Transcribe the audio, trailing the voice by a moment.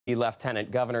The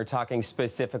Lieutenant Governor talking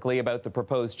specifically about the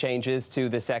proposed changes to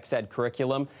the sex ed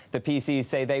curriculum. The PCs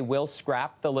say they will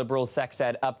scrap the Liberal sex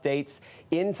ed updates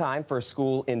in time for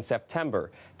school in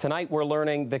September. Tonight, we're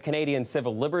learning the Canadian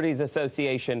Civil Liberties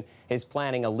Association is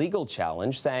planning a legal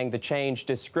challenge, saying the change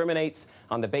discriminates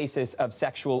on the basis of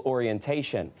sexual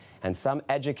orientation. And some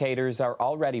educators are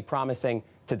already promising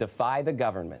to defy the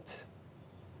government.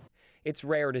 It's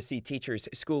rare to see teachers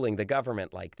schooling the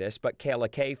government like this, but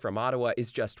Kayla Kay from Ottawa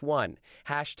is just one.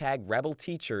 #Rebel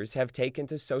Teachers have taken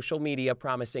to social media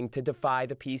promising to defy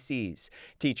the PCs.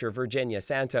 Teacher Virginia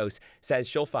Santos says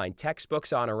she'll find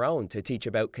textbooks on her own to teach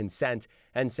about consent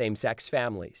and same-sex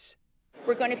families.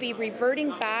 We're going to be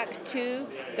reverting back to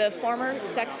the former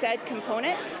sex ed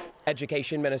component.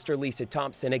 Education Minister Lisa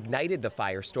Thompson ignited the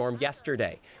firestorm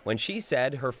yesterday when she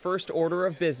said her first order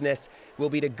of business will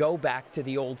be to go back to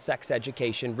the old sex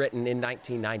education written in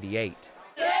 1998.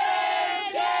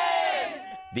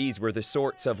 These were the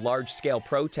sorts of large-scale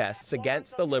protests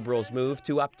against the Liberals' move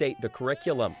to update the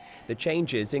curriculum. The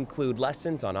changes include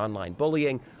lessons on online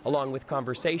bullying, along with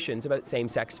conversations about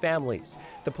same-sex families.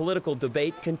 The political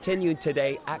debate continued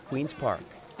today at Queen's Park.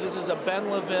 This is a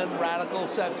Ben Levin radical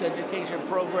sex education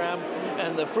program,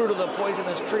 and the fruit of the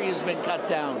poisonous tree has been cut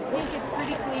down. I think it's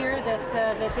pretty clear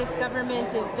that this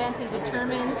government is bent and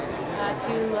determined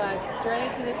to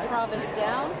drag this province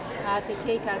down, to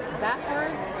take us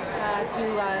backwards,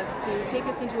 to take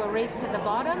us into a race to the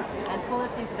bottom and pull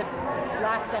us into the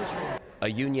last century. A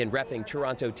union repping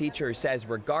Toronto teachers says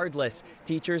regardless,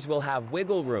 teachers will have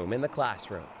wiggle room in the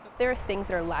classroom. There are things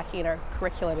that are lacking in our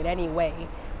curriculum in any way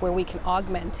where we can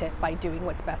augment it by doing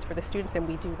what's best for the students, and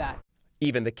we do that.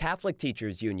 Even the Catholic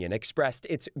Teachers Union expressed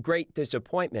its great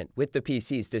disappointment with the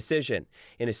PC's decision.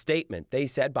 In a statement, they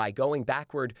said by going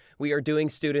backward, we are doing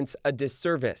students a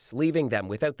disservice, leaving them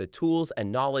without the tools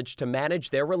and knowledge to manage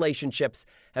their relationships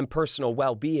and personal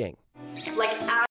well-being.